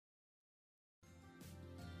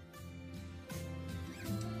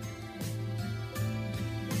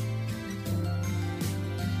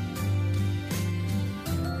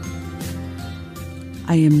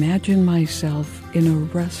I imagine myself in a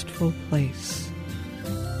restful place.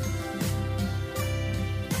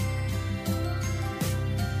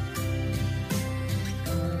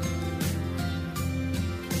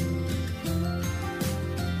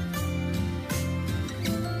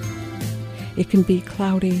 It can be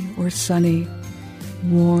cloudy or sunny,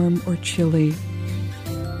 warm or chilly.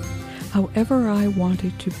 However I want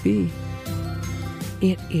it to be,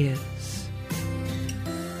 it is.